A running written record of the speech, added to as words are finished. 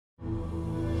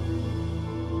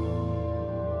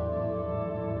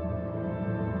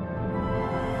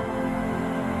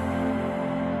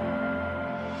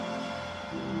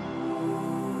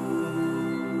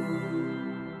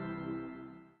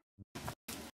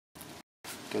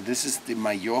So this is the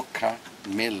Mallorca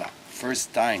Mela.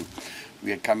 First time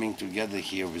we are coming together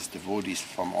here with devotees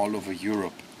from all over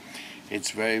Europe.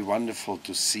 It's very wonderful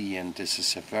to see, and this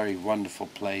is a very wonderful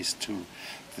place too.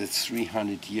 The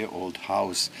 300-year-old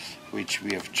house which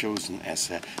we have chosen as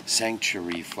a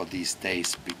sanctuary for these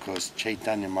days, because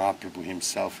Chaitanya Mahaprabhu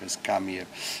himself has come here,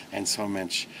 and so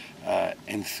much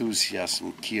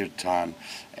enthusiasm, kirtan,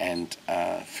 and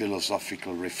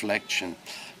philosophical reflection.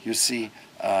 You see,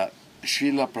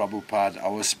 Srila Prabhupada,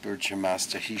 our spiritual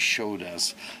master, he showed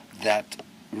us that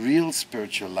real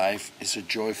spiritual life is a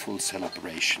joyful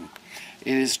celebration.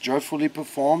 It is joyfully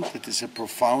performed, it is a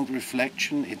profound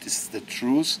reflection, it is the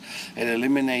truth, it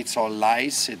eliminates all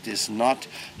lies, it is not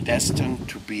destined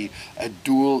to be a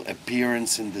dual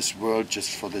appearance in this world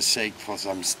just for the sake for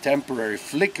some temporary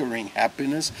flickering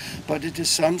happiness, but it is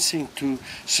something to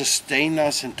sustain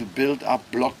us and to build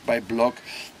up block by block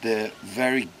the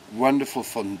very wonderful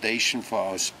foundation for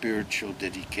our spiritual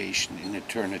dedication in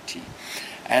eternity.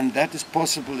 And that is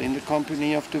possible in the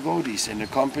company of devotees, in the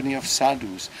company of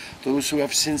sadhus, those who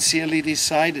have sincerely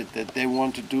decided that they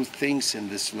want to do things in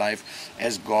this life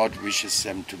as God wishes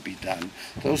them to be done.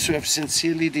 Those who have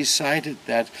sincerely decided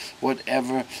that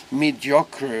whatever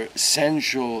mediocre,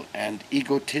 sensual and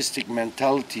egotistic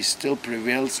mentality still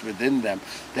prevails within them,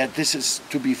 that this is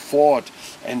to be fought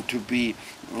and to be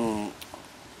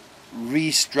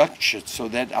restructured, so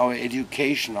that our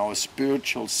education, our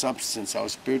spiritual substance, our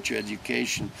spiritual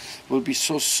education will be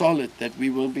so solid that we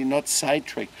will be not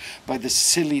sidetracked by the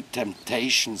silly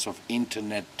temptations of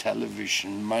internet,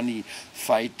 television, money,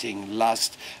 fighting,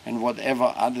 lust, and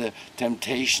whatever other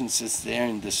temptations is there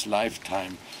in this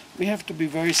lifetime. We have to be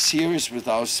very serious with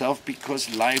ourselves,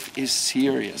 because life is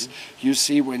serious. You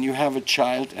see, when you have a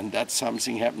child, and that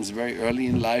something happens very early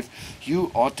in life,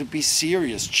 you ought to be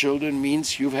serious. Children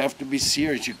means you have to be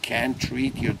serious. You can't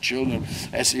treat your children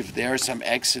as if there's some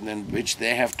accident which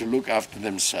they have to look after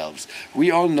themselves.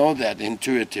 We all know that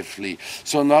intuitively.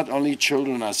 So not only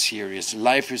children are serious,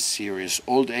 life is serious,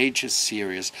 old age is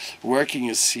serious, working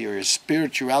is serious,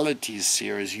 spirituality is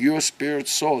serious, your spirit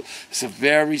soul is a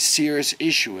very serious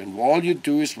issue. And all you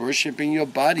do is worshipping your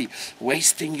body,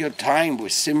 wasting your time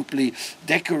with simply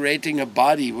decorating a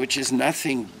body which is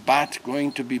nothing but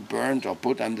going to be burned or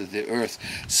put under the earth.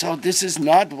 So this is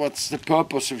not what's the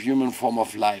purpose of human form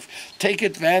of life. Take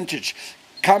advantage.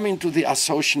 Come into the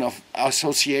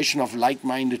association of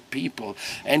like-minded people,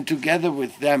 and together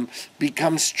with them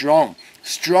become strong.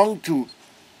 Strong to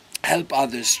help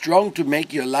others, strong to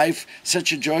make your life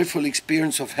such a joyful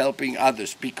experience of helping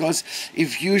others. Because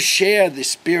if you share the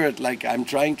spirit, like I'm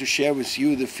trying to share with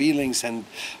you, the feelings and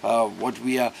what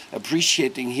we are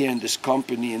appreciating here in this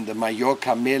company, in the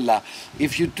Mallorca Mela,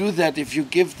 if you do that, if you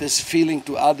give this feeling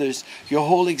to others, your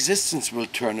whole existence will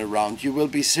turn around. You will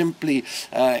be simply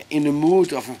in a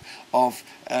mood of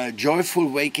joyful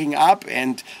waking up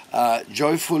and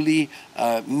joyfully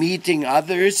meeting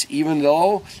others, even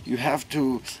though you have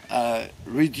to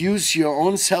reduce your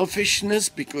own selfishness,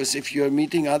 because if you're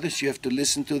meeting others, you have to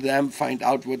listen to them, find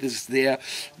out what is their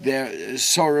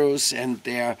sorrows and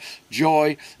their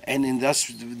joy, and in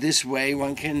this way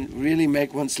one can really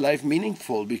make one's life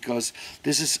meaningful, because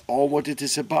this is all what it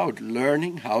is about: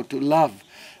 learning how to love,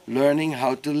 learning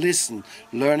how to listen,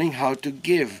 learning how to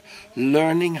give,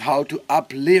 learning how to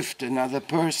uplift another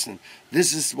person.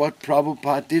 This is what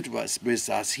Prabhupada did with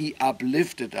us. He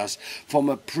uplifted us from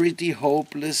a pretty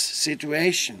hopeless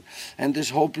situation. And this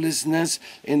hopelessness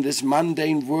in this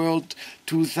mundane world,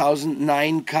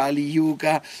 2009 Kali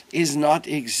Yuga, is not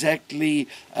exactly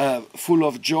full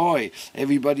of joy.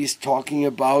 Everybody's talking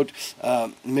about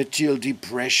material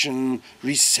depression,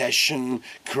 recession,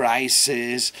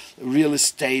 crisis, real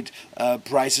estate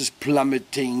prices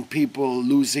plummeting, people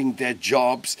losing their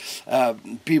jobs,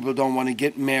 people don't want to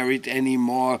get married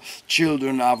anymore,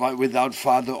 children are without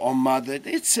father or mother.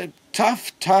 It's a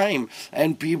tough time,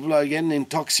 and people are getting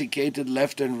intoxicated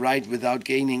left and right without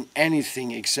gaining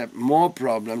anything except more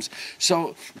problems.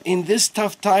 So in these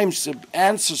tough times, the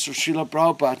answers of Srila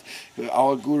Prabhupada,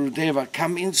 our Guru Deva,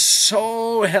 come in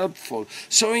so helpful,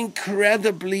 so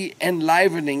incredibly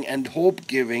enlivening and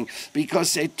hope-giving,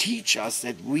 because they teach us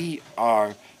that we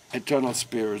are eternal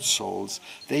spirit souls.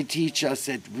 They teach us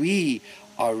that we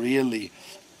are really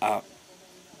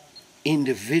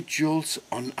individuals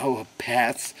on our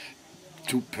path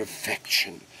to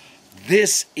perfection.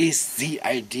 This is the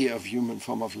idea of human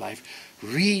form of life.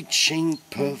 reaching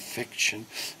perfection.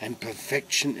 And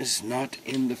perfection is not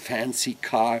in the fancy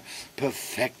car,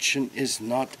 perfection is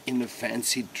not in a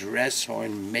fancy dress or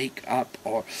in makeup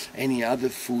or any other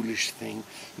foolish thing.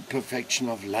 The perfection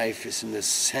of life is in the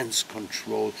sense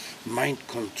control, mind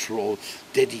control,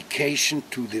 dedication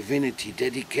to divinity,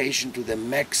 dedication to the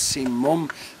maximum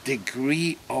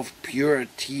degree of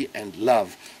purity and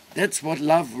love. That's what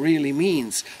love really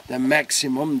means, the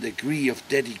maximum degree of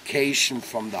dedication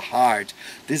from the heart.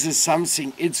 This is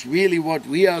something, it's really what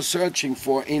we are searching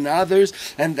for in others,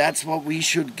 and that's what we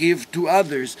should give to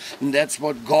others. And that's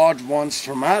what God wants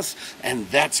from us, and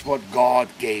that's what God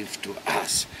gave to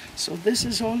us. So this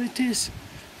is all it is.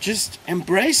 Just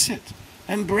embrace it.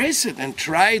 Embrace it and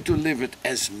try to live it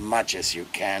as much as you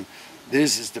can.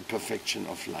 This is the perfection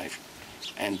of life.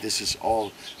 And this is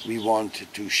all we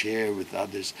wanted to share with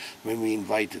others when we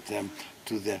invited them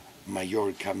to the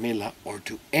Mallorca Mela or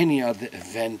to any other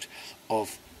event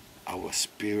of our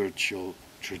spiritual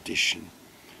tradition,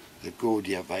 the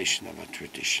Gaudiya Vaishnava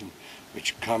tradition,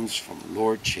 which comes from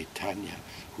Lord Chaitanya,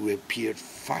 who appeared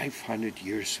 500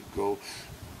 years ago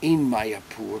in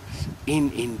Mayapur,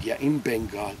 in India, in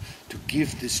Bengal, to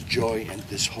give this joy and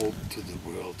this hope to the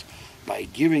world, by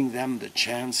giving them the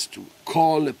chance to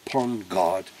call upon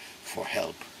God for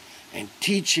help and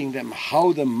teaching them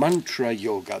how the mantra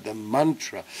yoga, the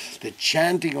mantra, the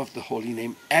chanting of the holy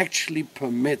name actually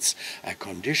permits a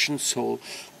conditioned soul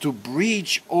to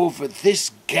breach over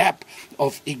this gap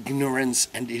of ignorance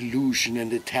and illusion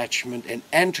and attachment and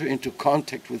enter into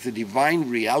contact with the divine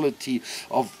reality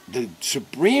of the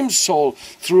Supreme Soul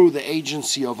through the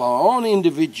agency of our own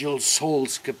individual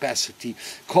soul's capacity,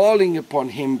 calling upon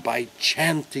Him by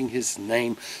chanting His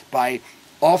name, by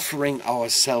offering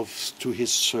ourselves to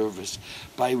His service,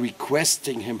 by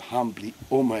requesting Him humbly,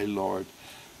 "Oh my Lord,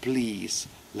 please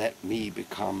let me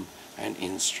become an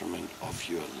instrument of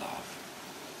your love."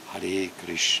 Hare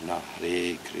Krishna,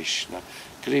 Krishna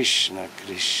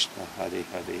Krishna, Hare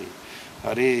Hare,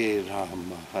 Hare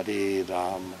Rama,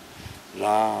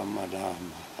 Rama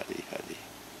Rama, Hare Hare.